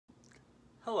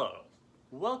Hello,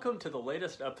 welcome to the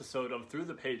latest episode of Through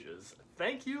the Pages.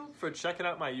 Thank you for checking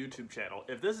out my YouTube channel.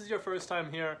 If this is your first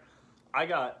time here, I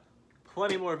got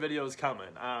plenty more videos coming.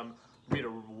 Read a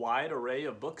wide array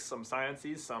of books, some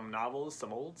sciencey, some novels,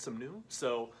 some old, some new.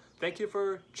 So thank you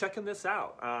for checking this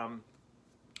out.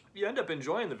 If you end up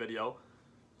enjoying the video,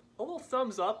 a little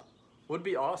thumbs up would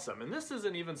be awesome. And this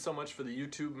isn't even so much for the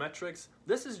YouTube metrics.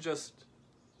 This is just,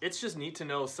 it's just neat to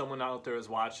know someone out there is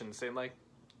watching saying like,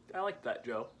 I like that,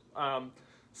 Joe.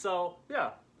 So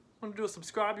yeah, want to do a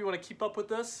subscribe, you want to keep up with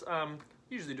this.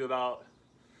 Usually do about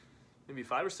maybe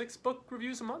 5 or 6 book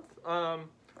reviews a month.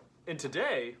 And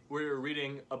today we're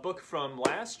reading a book from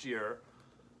last year,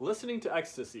 Listening to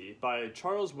Ecstasy by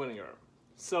Charles Wininger.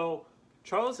 So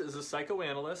Charles is a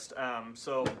psychoanalyst,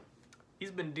 so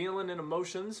he's been dealing in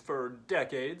emotions for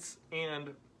decades,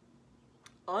 and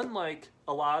unlike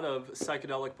a lot of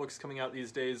psychedelic books coming out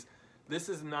these days, this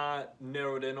is not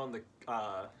narrowed in on the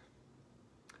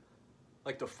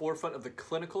like the forefront of the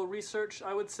clinical research,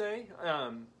 I would say.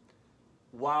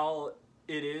 While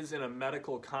it is in a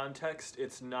medical context,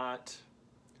 it's not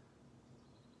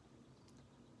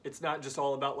just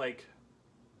all about like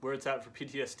where it's at for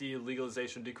PTSD,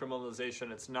 legalization,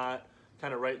 decriminalization. It's not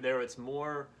kind of right there. It's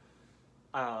more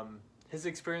his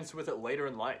experience with it later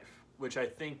in life, which I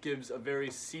think gives a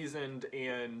very seasoned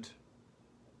and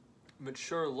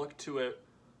mature look to it,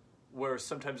 where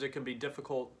sometimes it can be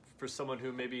difficult for someone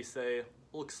who maybe, say,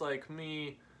 looks like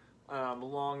me,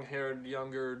 long-haired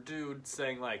younger dude,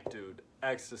 saying like, dude,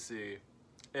 ecstasy,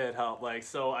 it helped. Like,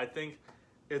 so I think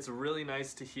it's really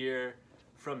nice to hear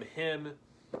from him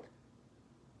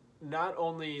not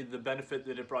only the benefit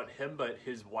that it brought him, but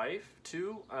his wife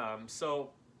too.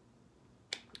 So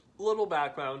a little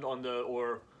background on the,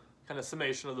 or kind of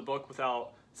summation of the book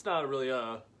without, it's not really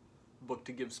a book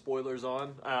to give spoilers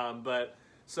on, but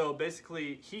so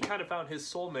basically he kind of found his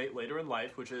soulmate later in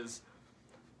life, which is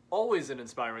always an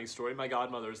inspiring story. My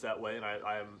godmother is that way, and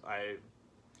I'm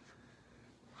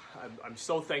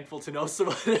so thankful to know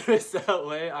someone that is that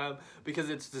way, because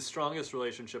it's the strongest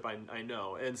relationship I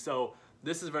know. And so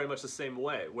this is very much the same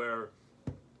way, where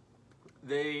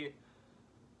they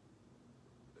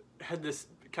had this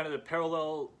kind of the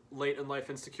parallel late in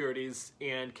life insecurities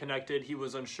and connected. He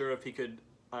was unsure if he could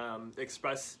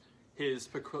express his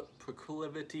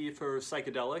proclivity for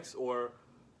psychedelics, or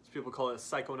as people call it,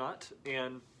 psychonaut.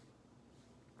 And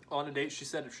on a date she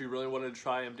said if she really wanted to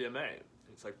try MDMA.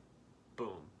 It's like,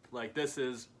 boom, like this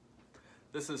is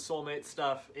soulmate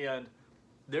stuff. And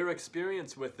their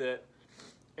experience with it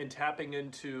and tapping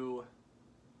into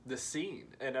the scene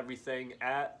and everything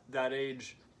at that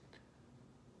age,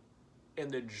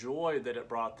 and the joy that it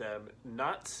brought them,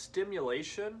 not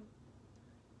stimulation,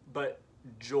 but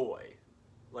joy,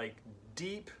 like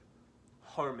deep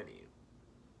harmony.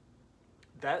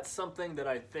 That's something that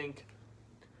I think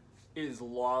is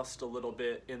lost a little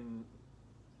bit in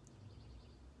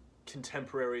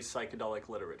contemporary psychedelic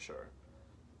literature.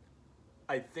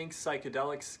 I think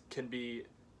psychedelics can be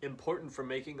important for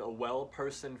making a well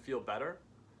person feel better,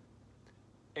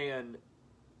 and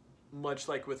much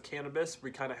like with cannabis, we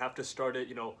kind of have to start it,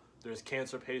 you know, there's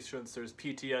cancer patients, there's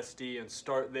PTSD, and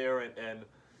start there and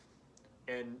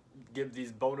give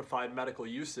these bona fide medical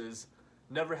uses.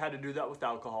 Never had to do that with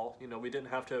alcohol. You know, we didn't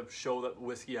have to show that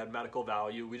whiskey had medical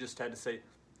value. We just had to say,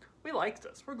 we like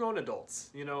this. We're grown adults.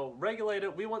 You know, regulate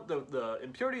it. We want the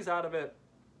impurities out of it.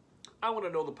 I want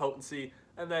to know the potency,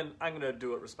 and then I'm going to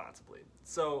do it responsibly.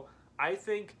 So I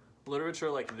think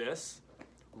literature like this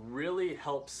really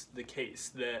helps the case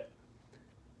that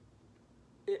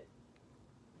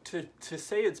to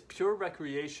say it's pure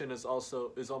recreation is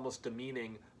almost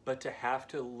demeaning, but to have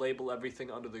to label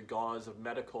everything under the gauze of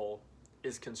medical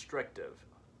is constrictive,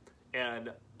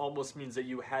 and almost means that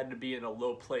you had to be in a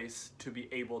low place to be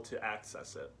able to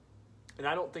access it. And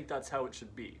I don't think that's how it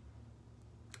should be.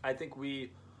 I think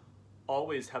we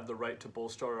always have the right to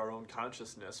bolster our own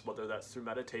consciousness, whether that's through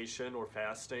meditation or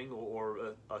fasting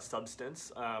or a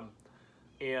substance.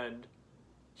 And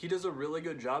he does a really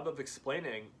good job of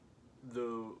explaining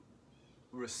the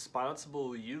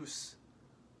responsible use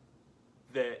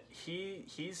that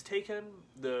he's taken,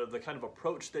 the kind of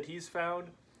approach that he's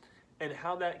found, and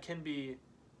how that can be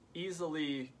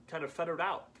easily kind of fettered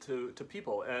out to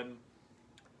people. And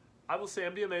I will say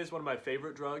MDMA is one of my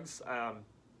favorite drugs.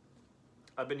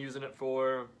 I've been using it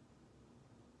for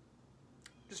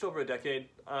just over a decade.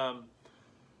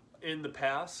 In the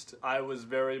past, I was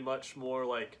very much more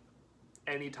like,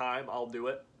 anytime I'll do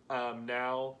it.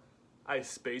 Now I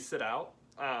space it out.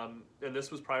 And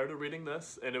this was prior to reading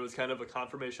this, and it was kind of a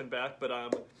confirmation back, but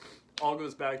all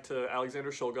goes back to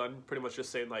Alexander Shulgin, pretty much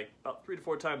just saying like about 3 to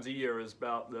 4 times a year is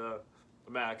about the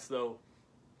max, though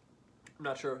I'm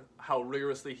not sure how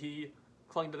rigorously he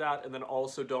clung to that, and then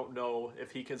also don't know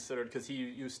if he considered, because he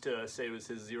used to say it was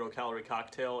his 0-calorie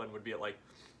cocktail and would be at like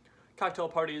cocktail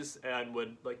parties and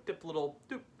would like dip little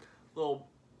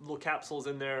capsules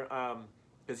in there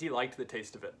because he liked the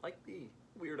taste of it, like the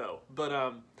weirdo.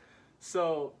 But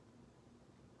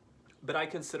but I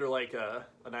consider like a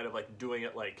night of like doing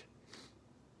it like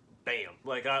bam,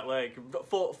 like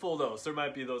full dose. There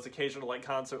might be those occasional like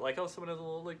concert, like, oh, someone has a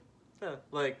little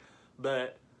like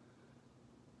but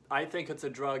I think it's a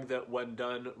drug that when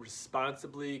done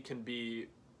responsibly can be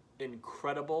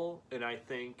incredible, and I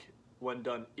think when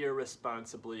done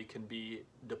irresponsibly can be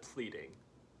depleting.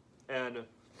 And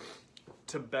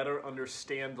to better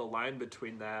understand the line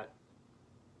between that,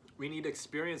 we need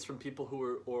experience from people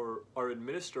who are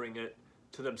administering it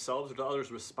to themselves or to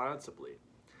others responsibly.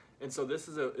 And so this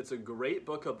is it's a great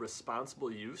book of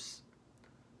responsible use.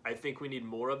 I think we need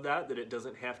more of that it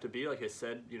doesn't have to be, like I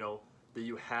said, you know, that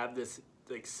you have this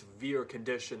like severe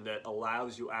condition that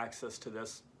allows you access to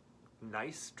this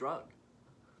nice drug.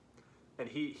 And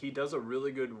he does a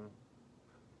really good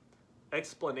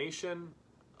explanation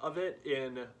of it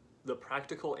in the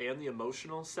practical and the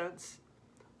emotional sense.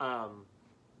 I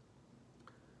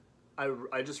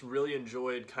just really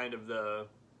enjoyed kind of the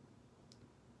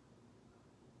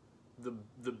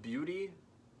beauty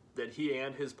that he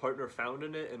and his partner found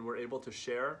in it and were able to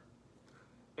share.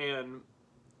 And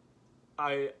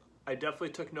I definitely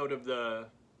took note of the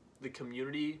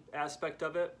community aspect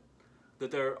of it, that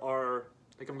there are,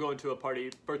 like, I'm going to a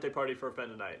birthday party for a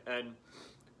friend tonight, and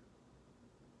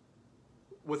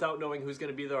without knowing who's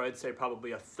going to be there, I'd say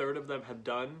probably a third of them have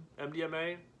done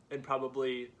MDMA, and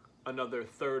probably another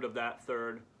third of that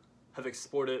third have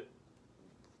explored it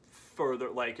further,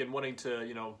 like in wanting to,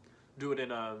 you know, do it in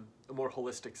a more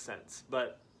holistic sense.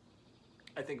 But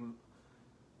I think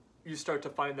you start to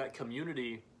find that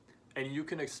community, and you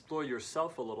can explore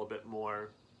yourself a little bit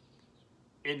more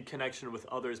in connection with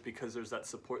others, because there's that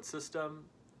support system,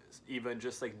 even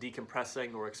just like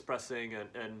decompressing or expressing,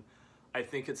 and I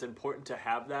think it's important to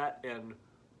have that. And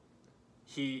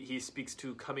he speaks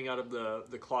to coming out of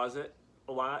the closet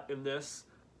a lot in this,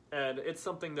 and it's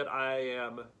something that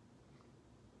I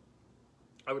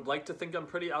would like to think I'm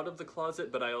pretty out of the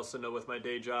closet, but I also know with my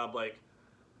day job, like,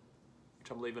 which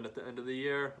I'm leaving at the end of the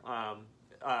year,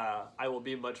 I will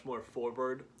be much more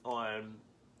forward on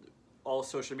all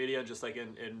social media, just like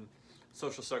in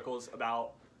social circles,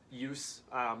 about use,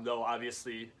 though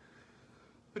obviously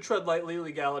we tread lightly,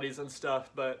 legalities and stuff,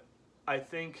 but I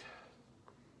think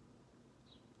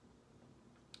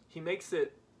he makes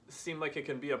it seem like it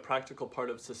can be a practical part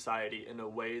of society in a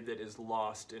way that is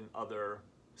lost in other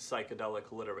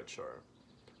psychedelic literature.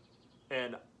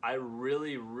 And I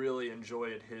really, really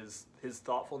enjoyed his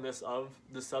thoughtfulness of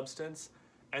the substance,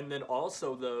 and then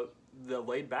also the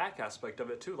laid back aspect of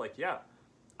it too. Like, yeah,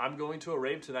 I'm going to a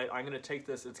rave tonight, I'm going to take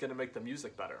this, it's going to make the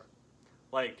music better.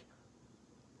 Like,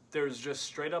 there's just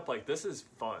straight up like, this is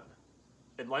fun,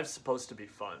 and life's supposed to be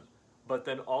fun, but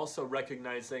then also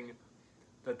recognizing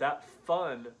that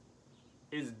fun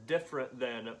is different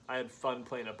than I had fun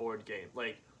playing a board game.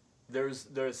 Like,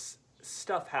 there's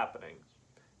stuff happening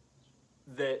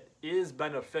that is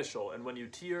beneficial, and when you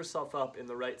tee yourself up in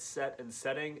the right set and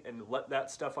setting and let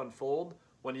that stuff unfold,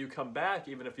 when you come back,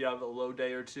 even if you have a low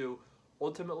day or two,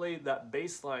 ultimately that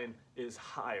baseline is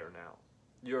higher now.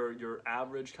 Your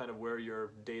average, kind of where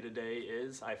your day-to-day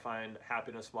is, I find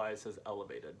happiness-wise, has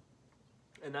elevated.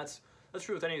 And that's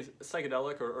true with any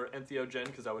psychedelic or entheogen,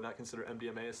 because I would not consider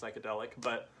MDMA a psychedelic,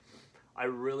 but I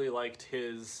really liked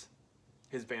his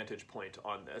vantage point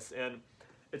on this. And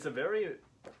it's a very, I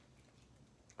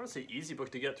don't say easy book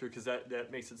to get through, because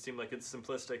that makes it seem like it's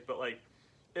simplistic, but like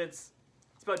it's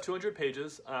about 200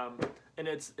 pages, and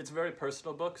it's a very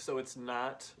personal book, so it's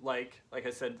not like I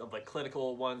said, of like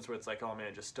clinical ones where it's like, oh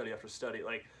man, just study after study.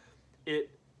 Like,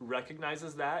 it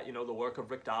recognizes that, you know, the work of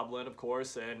Rick Doblin, of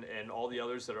course, and all the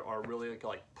others that are really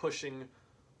like pushing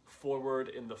forward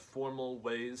in the formal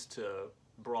ways to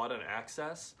broaden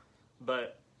access,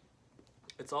 but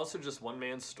it's also just one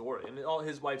man's story, and all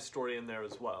his wife's story in there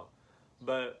as well.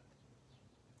 But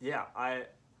yeah, I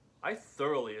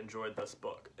thoroughly enjoyed this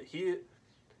book.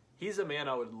 He's a man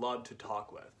I would love to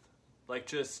talk with, like,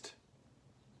 just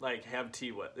like have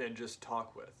tea with and just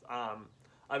talk with.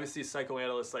 Obviously,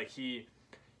 psychoanalysts, like, he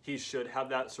should have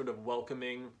that sort of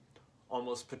welcoming,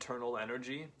 almost paternal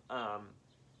energy, and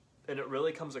it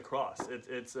really comes across.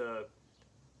 It's a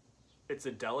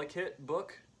delicate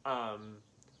book,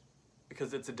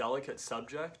 because it's a delicate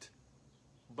subject,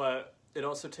 but it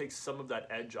also takes some of that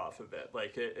edge off of it.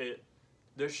 Like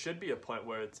there should be a point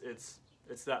where it's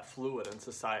that fluid in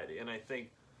society, and I think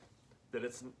that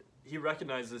he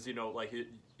recognizes, you know, like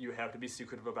you have to be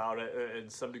secretive about it in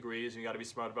some degrees. You got to be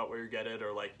smart about where you get it,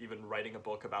 or like even writing a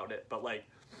book about it. But like,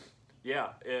 yeah,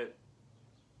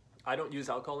 I don't use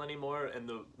alcohol anymore, and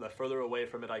the further away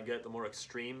from it I get, the more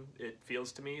extreme it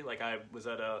feels to me. Like I was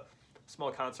at a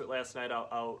small concert last night out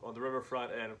on the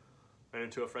riverfront, and ran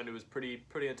into a friend who was pretty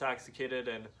intoxicated,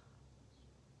 and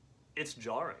it's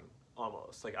jarring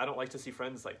almost. Like I don't like to see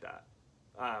friends like that,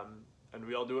 and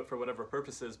we all do it for whatever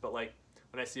purposes. But like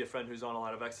when I see a friend who's on a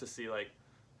lot of ecstasy, like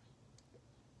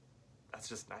that's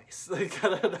just nice. Like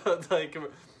I don't know, like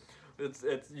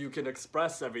it's you can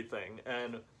express everything,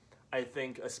 and I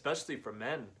think especially for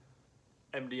men,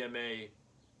 MDMA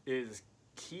is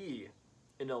key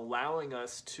in allowing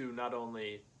us to not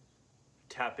only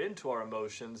tap into our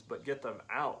emotions, but get them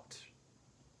out.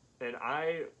 And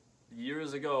I,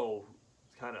 years ago,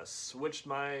 kind of switched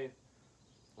my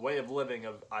way of living.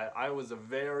 I was a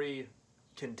very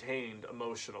contained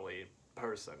emotionally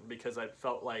person, because I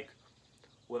felt like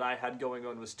what I had going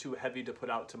on was too heavy to put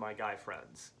out to my guy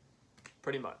friends,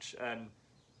 pretty much. And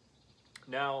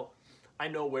now I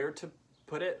know where to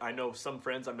put it. I know some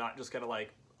friends I'm not just gonna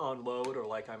like unload, or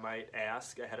like I might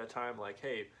ask ahead of time, like,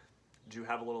 hey, do you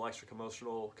have a little extra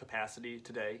emotional capacity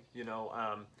today, you know?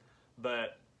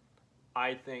 But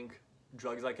I think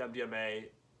drugs like MDMA,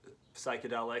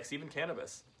 psychedelics, even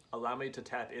cannabis, allow me to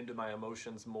tap into my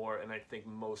emotions more, and I think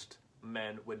most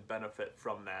men would benefit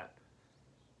from that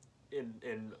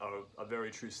in a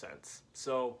very true sense.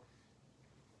 So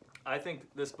I think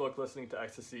this book, Listening to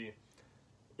Ecstasy,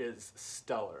 is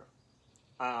stellar.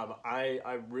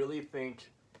 I really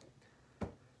think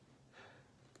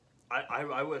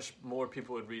I wish more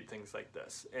people would read things like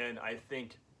this. And I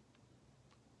think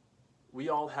we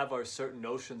all have our certain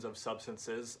notions of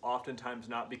substances, oftentimes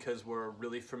not because we're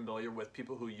really familiar with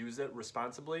people who use it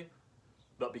responsibly,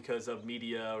 but because of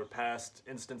media or past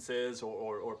instances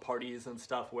or parties and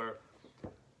stuff, where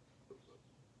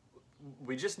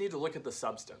we just need to look at the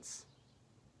substance.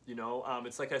 You know,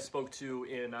 it's like I spoke to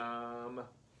in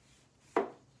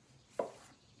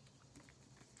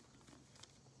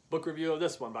book review of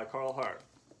this one by Carl Hart.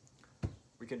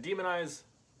 We can demonize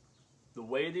the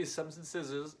way these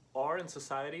substances are in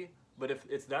society, but if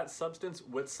it's that substance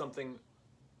with something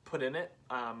put in it,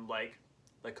 like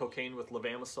cocaine with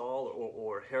levamisole,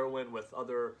 or heroin with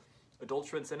other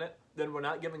adulterants in it, then we're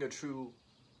not giving a true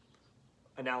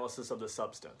analysis of the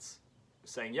substance.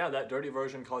 Saying, yeah, that dirty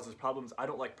version causes problems, I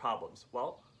don't like problems.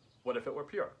 Well, what if it were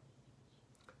pure?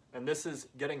 And this is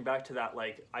getting back to that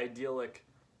like idyllic,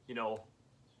 you know,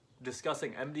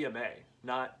 discussing MDMA,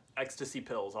 not ecstasy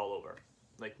pills all over.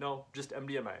 Like, no, just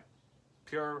MDMA.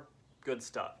 Pure, good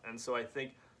stuff. And so I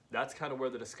think that's kind of where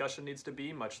the discussion needs to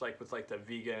be, much like with like the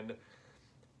vegan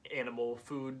animal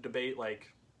food debate.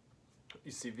 Like,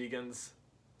 you see vegans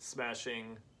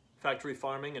smashing factory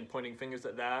farming and pointing fingers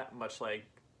at that, much like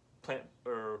plant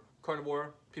or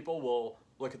carnivore people will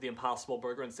look at the Impossible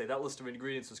Burger and say that list of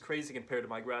ingredients is crazy compared to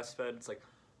my grass-fed. It's like,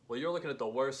 well, you're looking at the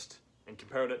worst and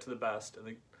comparing it to the best.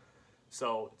 And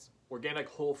so it's organic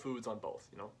whole foods on both,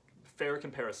 you know, fair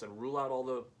comparison, rule out all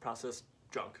the processed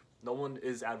junk. No one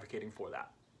is advocating for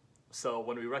that. So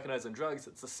when we recognize in drugs,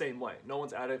 it's the same way. No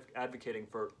one's advocating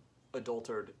for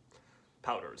adulterated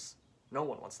powders. No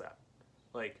one wants that.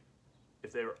 Like,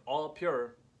 if they were all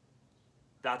pure,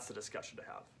 that's the discussion to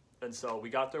have. And so we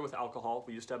got there with alcohol.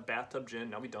 We used to have bathtub gin,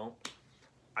 now we don't.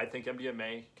 I think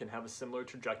MDMA can have a similar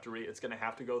trajectory. It's going to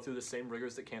have to go through the same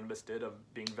rigors that cannabis did, of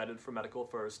being vetted for medical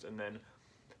first, and then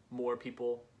more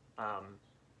people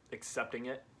accepting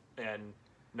it and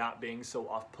not being so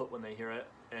off-put when they hear it.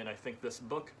 And I think this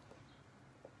book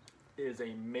is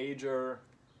a major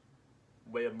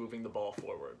way of moving the ball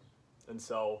forward. And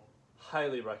so,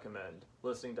 highly recommend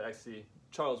Listening to Ecstasy,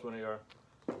 Charles Wininger.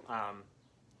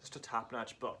 Just a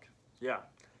top-notch book. Yeah.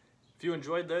 If you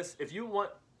enjoyed this, if you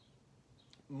want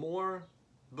more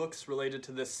books related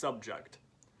to this subject,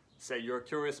 say you're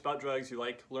curious about drugs, you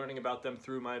like learning about them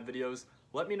through my videos,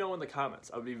 let me know in the comments.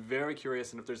 I would be very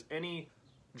curious, and if there's any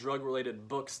drug-related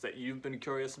books that you've been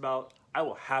curious about, I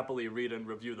will happily read and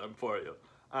review them for you.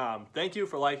 Thank you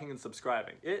for liking and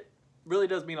subscribing. It really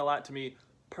does mean a lot to me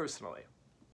personally.